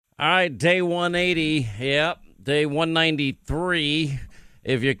All right, day 180. Yep, day 193.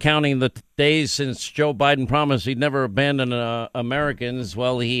 If you're counting the days since Joe Biden promised he'd never abandon Americans,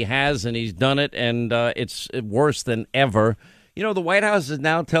 well, he has, and he's done it, and it's worse than ever. You know, the White House is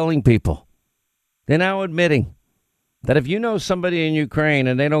now telling people, they're now admitting that if you know somebody in Ukraine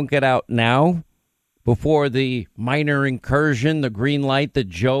and they don't get out now, before the minor incursion, the green light that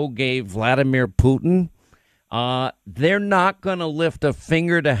Joe gave Vladimir Putin, they're not going to lift a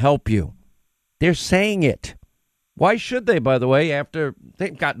finger to help you. They're saying it. Why should they, by the way, after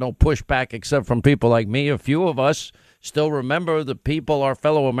they've got no pushback except from people like me? A few of us still remember the people, our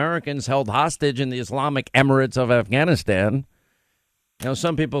fellow Americans, held hostage in the Islamic Emirates of Afghanistan. You know,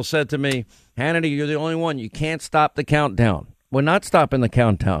 some people said to me, Hannity, you're the only one. You can't stop the countdown. We're not stopping the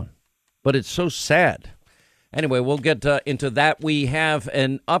countdown, but it's so sad. Anyway, we'll get into that. We have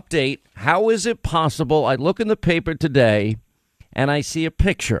an update. How is it possible? I look in the paper today and I see a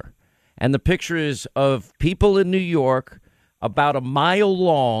picture. And the picture is of people in New York about a mile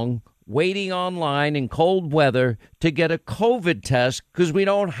long waiting online in cold weather to get a COVID test because we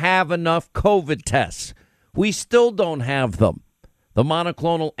don't have enough COVID tests. We still don't have them. The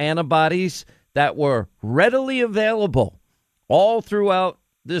monoclonal antibodies that were readily available all throughout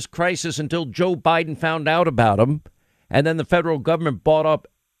this crisis until Joe Biden found out about them. And then the federal government bought up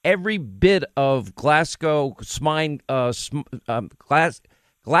every bit of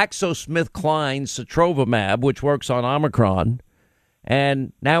GlaxoSmithKline's Sotrovimab, which works on Omicron.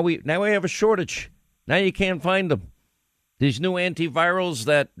 And now we have a shortage. Now you can't find them. These new antivirals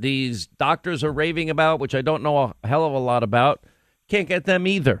that these doctors are raving about, which I don't know a hell of a lot about, can't get them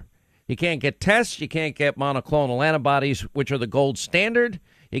either. You can't get tests. You can't get monoclonal antibodies, which are the gold standard.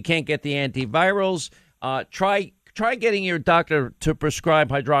 You can't get the antivirals. Try getting your doctor to prescribe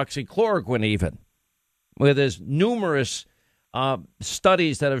hydroxychloroquine even, where there's numerous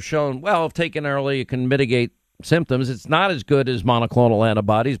studies that have shown, well, if taken early, it can mitigate symptoms. It's not as good as monoclonal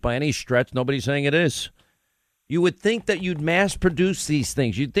antibodies by any stretch. Nobody's saying it is. You would think that you'd mass produce these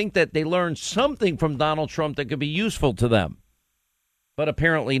things. You'd think that they learned something from Donald Trump that could be useful to them, but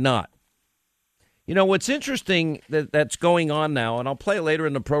apparently not. You know, what's interesting that's going on now, and I'll play it later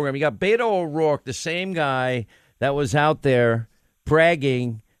in the program, you got Beto O'Rourke, the same guy that was out there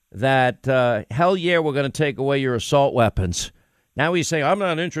bragging that, hell yeah, we're going to take away your assault weapons. Now he's saying, I'm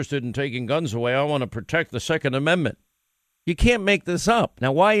not interested in taking guns away. I want to protect the Second Amendment. You can't make this up.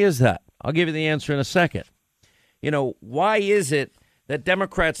 Now, why is that? I'll give you the answer in a second. You know, why is it that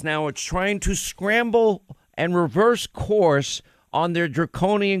Democrats now are trying to scramble and reverse course on their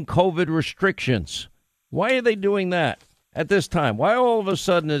draconian COVID restrictions? Why are they doing that at this time? Why all of a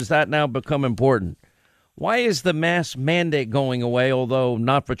sudden has that now become important? Why is the mask mandate going away, although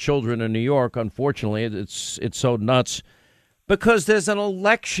not for children in New York? Unfortunately, it's so nuts. Because there's an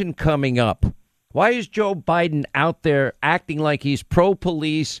election coming up. Why is Joe Biden out there acting like he's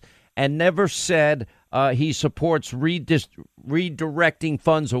pro-police and never said he supports redirecting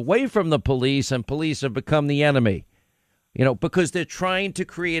funds away from the police and police have become the enemy? You know, because they're trying to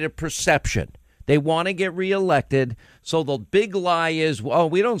create a perception. They want to get reelected. So the big lie is, well,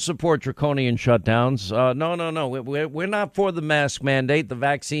 we don't support draconian shutdowns. No. We're not for the mask mandate, the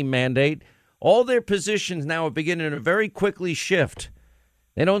vaccine mandate. All their positions now are beginning to very quickly shift.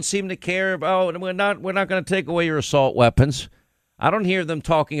 They don't seem to care about, we're not going to take away your assault weapons. I don't hear them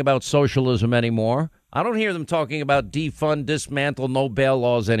talking about socialism anymore. I don't hear them talking about defund, dismantle, no bail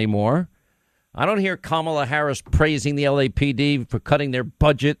laws anymore. I don't hear Kamala Harris praising the LAPD for cutting their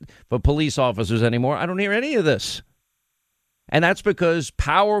budget for police officers anymore. I don't hear any of this. And that's because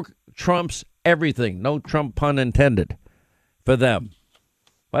power trumps everything. No Trump pun intended for them.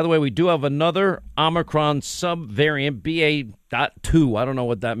 By the way, we do have another Omicron subvariant, BA.2. I don't know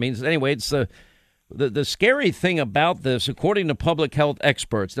what that means. Anyway, it's the scary thing about this, according to public health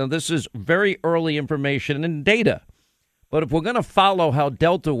experts. Now, this is very early information and data. But if we're going to follow how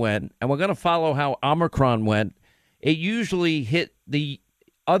Delta went and we're going to follow how Omicron went, it usually hit the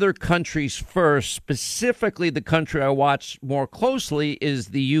other countries first. Specifically, the country I watch more closely is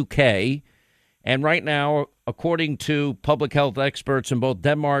the UK. And right now, according to public health experts in both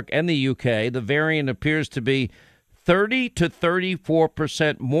Denmark and the UK, the variant appears to be 30 to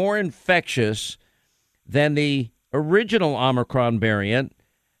 34% more infectious than the original Omicron variant.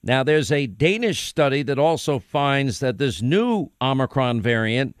 Now, there's a Danish study that also finds that this new Omicron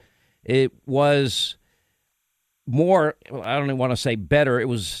variant, it was more, I don't even want to say better, it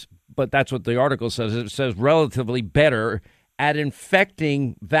was, but that's what the article says. It says relatively better at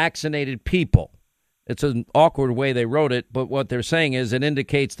infecting vaccinated people. It's an awkward way they wrote it, but what they're saying is it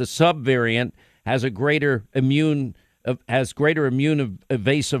indicates the subvariant has a greater immune has greater immune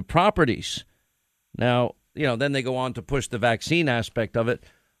evasive properties. Now, then they go on to push the vaccine aspect of it.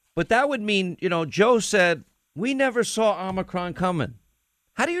 But that would mean, Joe said, we never saw Omicron coming.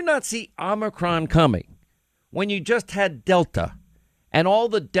 How do you not see Omicron coming when you just had Delta and all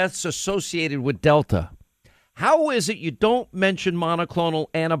the deaths associated with Delta? How is it you don't mention monoclonal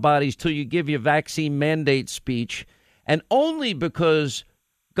antibodies till you give your vaccine mandate speech, and only because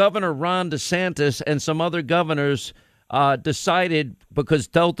Governor Ron DeSantis and some other governors decided, because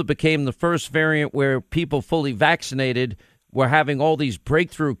Delta became the first variant where people fully vaccinated were having all these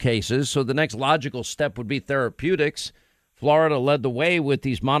breakthrough cases, so the next logical step would be therapeutics. Florida led the way with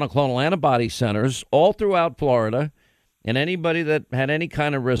these monoclonal antibody centers all throughout Florida, and anybody that had any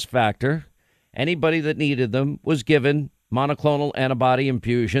kind of risk factor, anybody that needed them, was given monoclonal antibody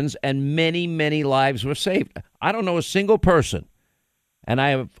infusions, and many, many lives were saved. I don't know a single person, and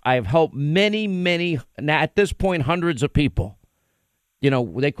I have helped many, at this point, hundreds of people.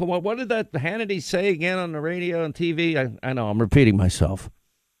 They call, what did that Hannity say again on the radio and TV? I know I'm repeating myself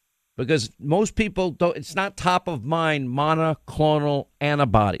because most people don't. It's not top of mind. Monoclonal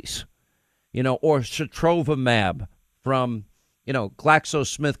antibodies, or Sotrovimab from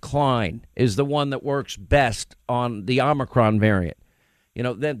GlaxoSmithKline is the one that works best on the Omicron variant.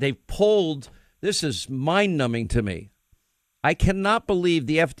 Then they've pulled. This is mind numbing to me. I cannot believe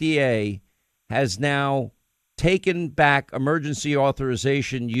the FDA has now taken back emergency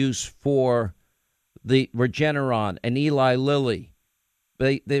authorization use for the Regeneron and Eli Lilly.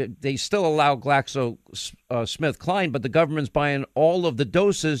 They still allow GlaxoSmithKline, but the government's buying all of the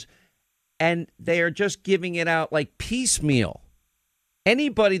doses, and they are just giving it out like piecemeal.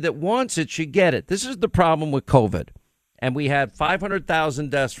 Anybody that wants it should get it. This is the problem with COVID. And we had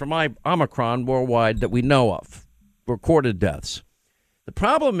 500,000 deaths from Omicron worldwide that we know of, recorded deaths. The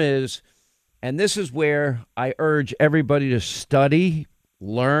problem is, and this is where I urge everybody to study,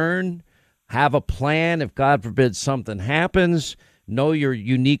 learn, have a plan. If God forbid something happens, know your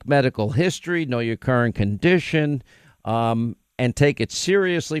unique medical history, know your current condition, and take it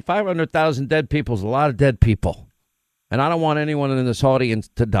seriously. 500,000 dead people is a lot of dead people. And I don't want anyone in this audience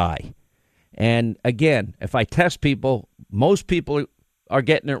to die. And again, if I test people, most people are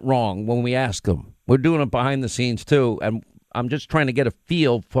getting it wrong when we ask them. We're doing it behind the scenes, too. And I'm just trying to get a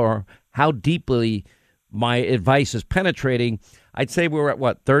feel for how deeply my advice is penetrating. I'd say we're at,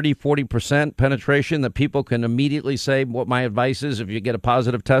 30-40% penetration that people can immediately say what my advice is if you get a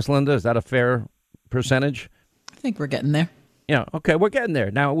positive test, Linda. Is that a fair percentage? I think we're getting there. Yeah, okay, we're getting there.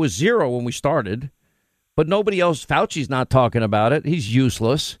 Now, it was 0 when we started, but nobody else, Fauci's not talking about it. He's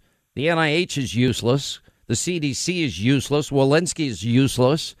useless. The NIH is useless. The CDC is useless. Walensky is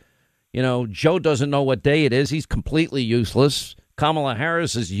useless. Joe doesn't know what day it is. He's completely useless. Kamala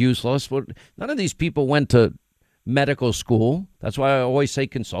Harris is useless. None of these people went to medical school. That's why I always say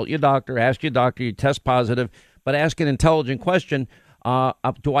consult your doctor, ask your doctor, you test positive, but ask an intelligent question.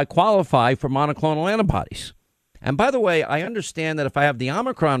 Do I qualify for monoclonal antibodies? And by the way, I understand that if I have the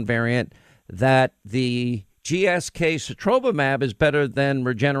Omicron variant, that the GSK Sotrovimab is better than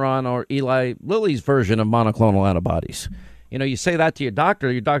Regeneron or Eli Lilly's version of monoclonal antibodies. You say that to your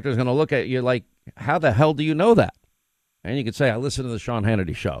doctor's going to look at you like, how the hell do you know that? And you could say, I listen to the Sean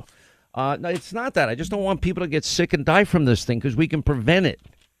Hannity show. No, it's not that. I just don't want people to get sick and die from this thing because we can prevent it.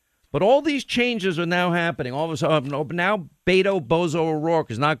 But all these changes are now happening. All of a sudden, now Beto Bozo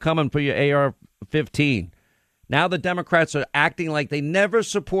O'Rourke is not coming for your AR-15. Now the Democrats are acting like they never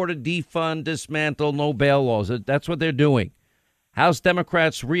supported defund, dismantle, no bail laws. That's what they're doing. House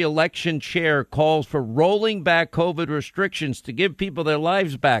Democrats' re-election chair calls for rolling back COVID restrictions to give people their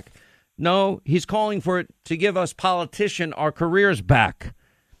lives back. No, he's calling for it to give us politicians our careers back.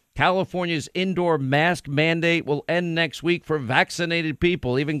 California's indoor mask mandate will end next week for vaccinated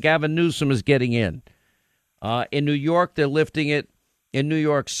people. Even Gavin Newsom is getting in. In New York, they're lifting it in New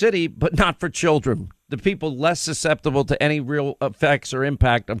York City, but not for children, the people less susceptible to any real effects or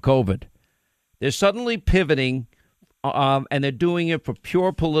impact of COVID. They're suddenly pivoting, and they're doing it for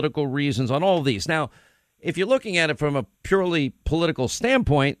pure political reasons on all of these. Now, if you're looking at it from a purely political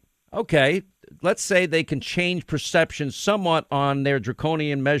standpoint, okay, let's say they can change perception somewhat on their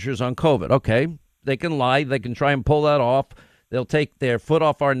draconian measures on COVID. Okay, they can lie. They can try and pull that off. They'll take their foot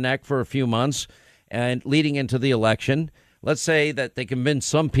off our neck for a few months and leading into the election. Let's say that they convince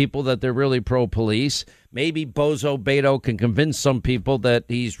some people that they're really pro-police. Maybe Bozo Beto can convince some people that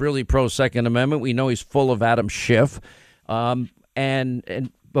he's really pro-Second Amendment. We know he's full of Adam Schiff. But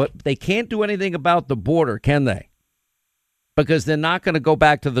they can't do anything about the border, can they? Because they're not going to go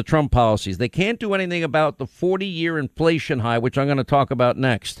back to the Trump policies. They can't do anything about the 40-year inflation high, which I'm going to talk about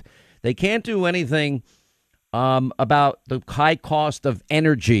next. They can't do anything about the high cost of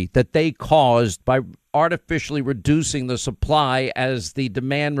energy that they caused by artificially reducing the supply as the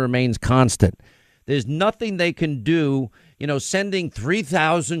demand remains constant. There's nothing they can do, sending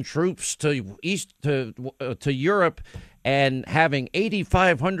 3,000 troops to Europe and having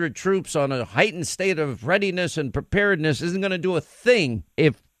 8,500 troops on a heightened state of readiness and preparedness isn't going to do a thing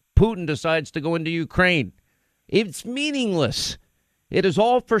if Putin decides to go into Ukraine. It's meaningless. It is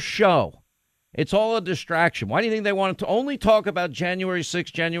all for show. It's all a distraction. Why do you think they wanted to only talk about January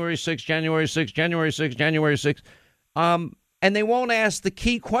 6th, January 6th, January 6th, January 6th, January 6th? And they won't ask the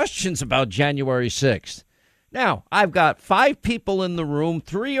key questions about January 6th. Now, I've got 5 people in the room,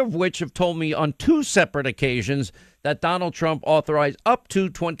 3 of which have told me on 2 separate occasions that Donald Trump authorized up to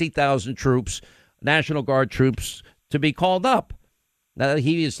 20,000 troops, National Guard troops, to be called up. Now,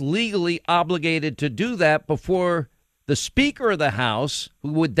 he is legally obligated to do that before the Speaker of the House,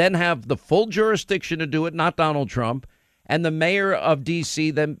 who would then have the full jurisdiction to do it, not Donald Trump, and the mayor of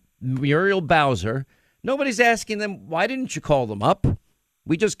D.C., then Muriel Bowser. Nobody's asking them, why didn't you call them up?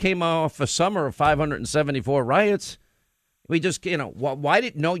 We just came off a summer of 574 riots. We just, why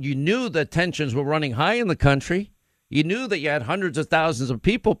didn't you knew that tensions were running high in the country. You knew that you had hundreds of thousands of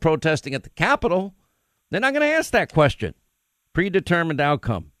people protesting at the Capitol. They're not going to ask that question. Predetermined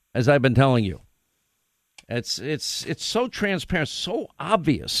outcome, as I've been telling you. It's so transparent, so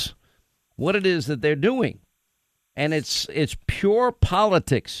obvious what it is that they're doing. And it's pure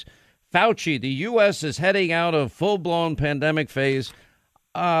politics. Fauci, the U.S. is heading out of full-blown pandemic phase.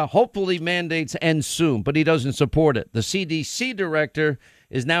 Hopefully mandates end soon, but he doesn't support it. The CDC director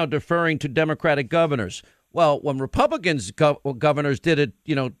is now deferring to Democratic governors. Well, when Republicans governors did it,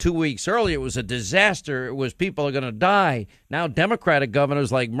 2 weeks earlier, it was a disaster. It was people are going to die. Now Democratic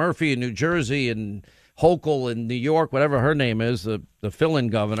governors like Murphy in New Jersey and Hochul in New York, whatever her name is, the fill-in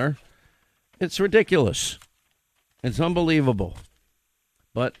governor. It's ridiculous. It's unbelievable.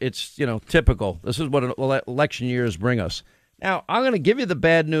 But it's, typical. This is what election years bring us. Now, I'm going to give you the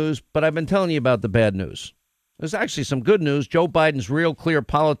bad news, but I've been telling you about the bad news. There's actually some good news. Joe Biden's Real Clear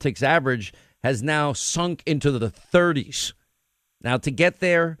Politics average has now sunk into the 30s. Now, to get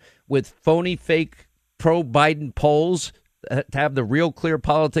there with phony, fake pro-Biden polls, to have the Real Clear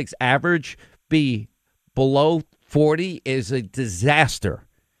Politics average be below 40 is a disaster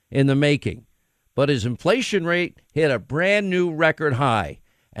in the making. But his inflation rate hit a brand new record high.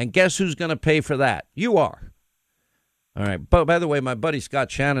 And guess who's going to pay for that? You are. All right. But by the way, my buddy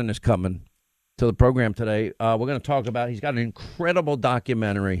Scott Shannon is coming to the program today. We're going to talk about, he's got an incredible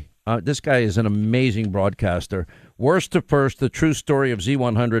documentary. This guy is an amazing broadcaster. Worst to First, the true story of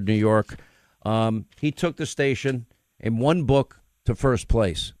Z100 New York. He took the station in one book to first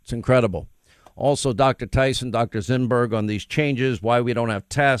place. It's incredible. Also, Dr. Tyson, Dr. Zinberg on these changes, why we don't have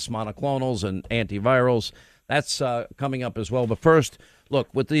tests, monoclonals, and antivirals. That's coming up as well. But first, look,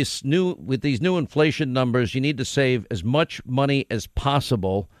 with these new inflation numbers, you need to save as much money as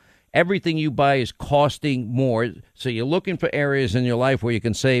possible. Everything you buy is costing more. So you're looking for areas in your life where you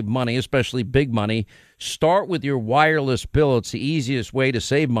can save money, especially big money. Start with your wireless bill. It's the easiest way to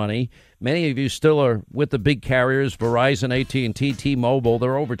save money. Many of you still are with the big carriers, Verizon, AT&T, T-Mobile.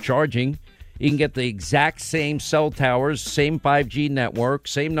 They're overcharging. You can get the exact same cell towers, same 5G network,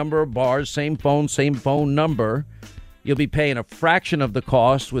 same number of bars, same phone number. You'll be paying a fraction of the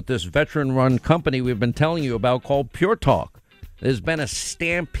cost with this veteran-run company we've been telling you about called Pure Talk. There's been a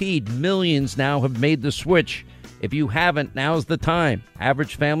stampede. Millions now have made the switch. If you haven't, now's the time.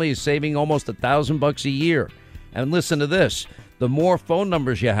 Average family is saving almost $1,000 a year. And listen to this. The more phone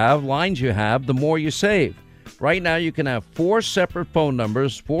numbers you have, lines you have, the more you save. Right now, you can have 4 separate phone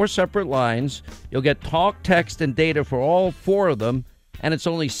numbers, 4 separate lines. You'll get talk, text, and data for all 4 of them, and it's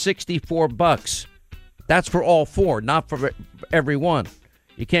only $64. That's for all 4, not for every one.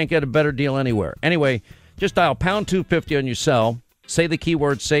 You can't get a better deal anywhere. Anyway, just dial pound 250 on your cell. Say the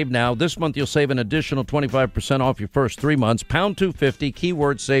keyword save now. This month, you'll save an additional 25% off your first 3 months. Pound 250,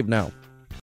 keyword save now.